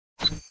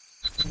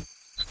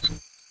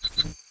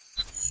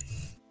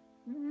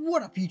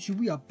What up YouTube,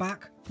 we are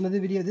back. Another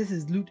video. This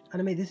is Loot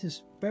Anime. This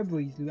is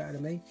February's Loot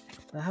Anime.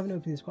 I haven't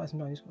opened this quite some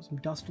time. It's got some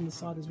dust on the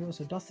side as well.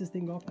 So dust this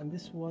thing off, and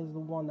this was the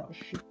one that was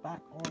shipped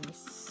back on the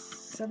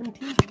 17th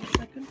of the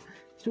 2nd.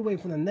 Still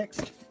waiting for the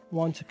next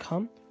one to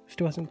come.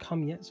 Still hasn't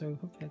come yet, so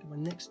hopefully I get my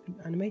next Loot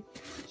Anime.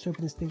 Let's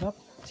open this thing up.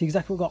 See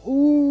exactly what we got.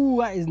 Ooh,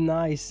 that is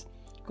nice.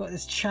 Got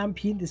this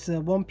champion. This is a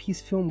One Piece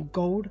film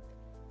gold.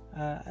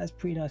 That's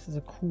pretty nice. It's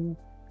a cool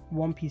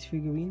One Piece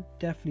figurine.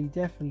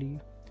 Definitely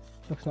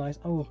looks nice.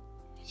 Oh,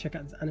 check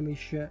out this anime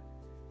shirt.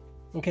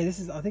 Okay, this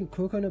is, I think,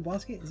 Coco no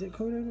Basket. Is it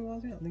Coco no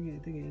Basket? I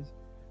think it is.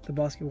 The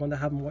basket one that I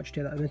haven't watched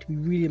yet. That meant to be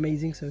really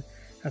amazing. So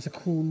that's a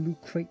cool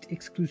Loot Crate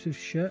exclusive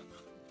shirt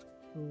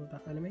for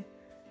that anime.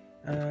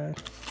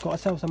 Got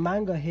ourselves a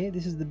manga here.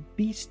 This is the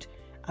Beast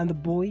and the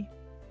Boy.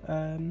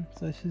 So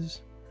this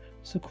is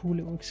a cool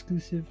little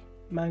exclusive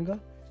manga.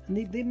 And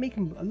they make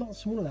them a lot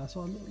smaller now. So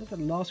look at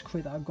the last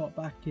crate that I got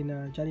back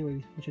in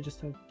January, which I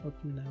just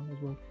opened now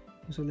as well.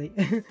 Also late.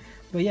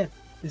 But yeah,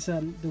 it's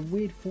the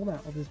weird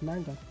format of this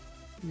manga.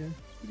 Yeah,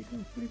 it's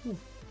pretty cool.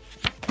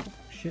 Oh,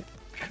 shit.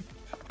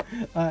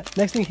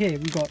 Next thing here,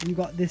 we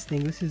got this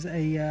thing. This is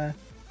a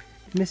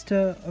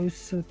Mr.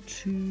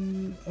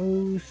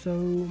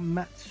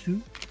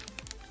 Osomatsu.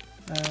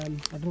 I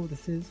don't know what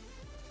this is.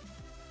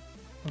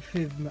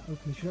 Should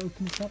I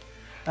open this up?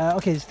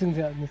 Okay, this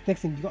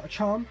next thing, you got a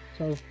charm.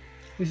 So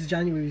this is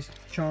January's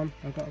charm.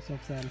 I've got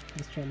ourselves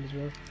this charm as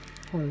well.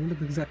 Oh, they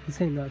look exactly the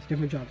same. No, it's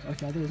different charms.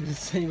 Okay, I thought it was the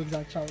same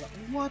exact charm. Like,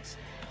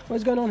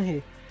 what's going on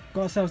here?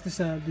 Got ourselves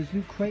this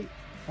Loot Crate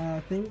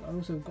thing. I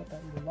also got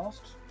that in the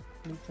last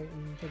Loot Crate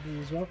in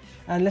February as well.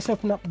 And let's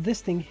open up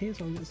this thing here.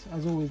 So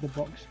as always, the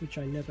box, which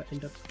I never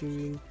end up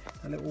doing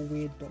a little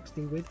weird box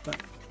thing with.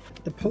 But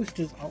the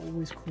posters are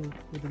always cool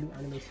with the Loot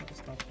Anime sort of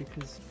stuff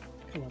because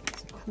come on,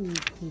 it's a cool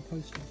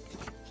poster.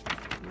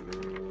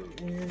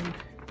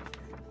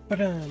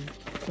 And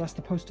so that's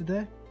the poster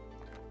there.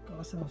 Got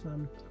ourselves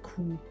a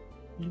cool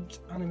Loot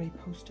Anime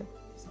poster.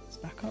 So that's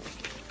back up.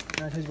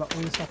 And it tells you about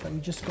all the stuff that we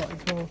just got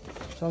as well.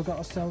 So I got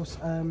ourselves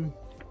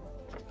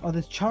oh,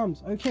 there's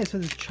charms. Okay, so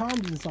there's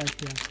charms inside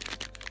here.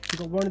 We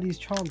got one of these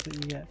charms that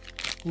you get.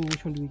 Ooh,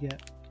 which one do we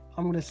get?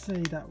 I'm gonna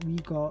say that we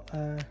got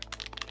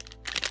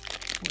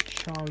what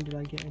charm did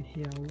I get in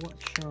here? What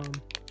charm?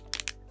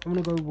 I'm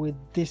gonna go with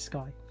this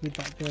guy, with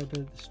like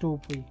the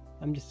strawberry.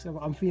 I'm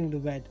feeling the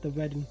red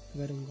and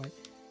white.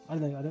 I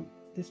don't know.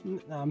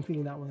 I'm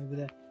feeling that one over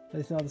there. But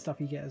there's some other stuff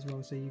you get as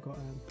well. So you got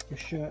your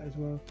shirt as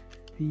well.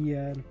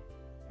 The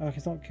okay,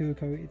 it's not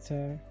Kyoko, it's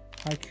a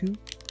Haiku.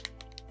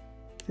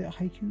 Is it a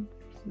Haiku?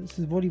 This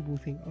is a volleyball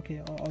thing. Okay,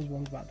 I was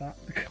wrong about that.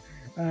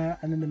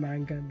 And then the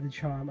manga, and the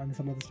charm, and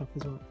some other stuff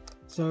as well.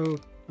 So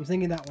I'm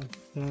thinking that one.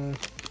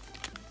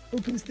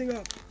 Open this thing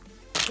up.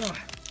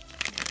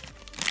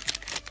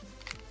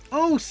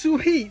 Oh,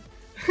 sweet!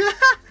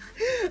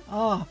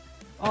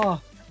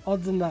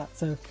 Odds on that.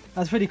 So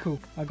that's pretty cool.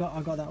 I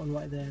got that one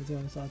right there as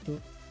well. So I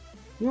thought,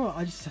 you know what?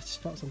 I just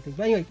felt something.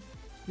 But anyway,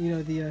 you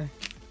know the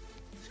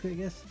it's great, I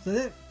guess. So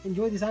there,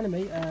 enjoy this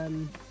anime.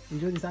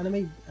 Enjoy this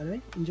anime.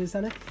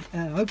 I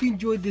hope you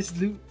enjoyed this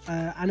Loot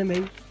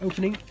anime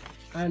opening.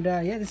 And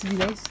yeah, this would be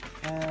nice.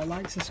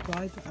 Like,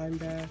 subscribe,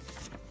 and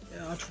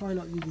I'll try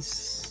not to do this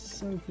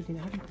so freaking.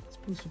 How do you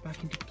put this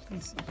back into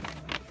place?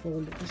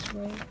 Fold it this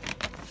way.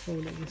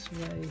 Fold it this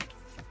way.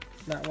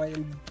 That way,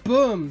 and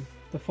boom!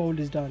 The fold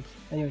is done.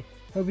 Anyway,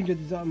 hope you enjoyed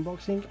this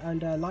unboxing,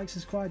 and like,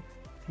 subscribe.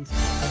 Peace.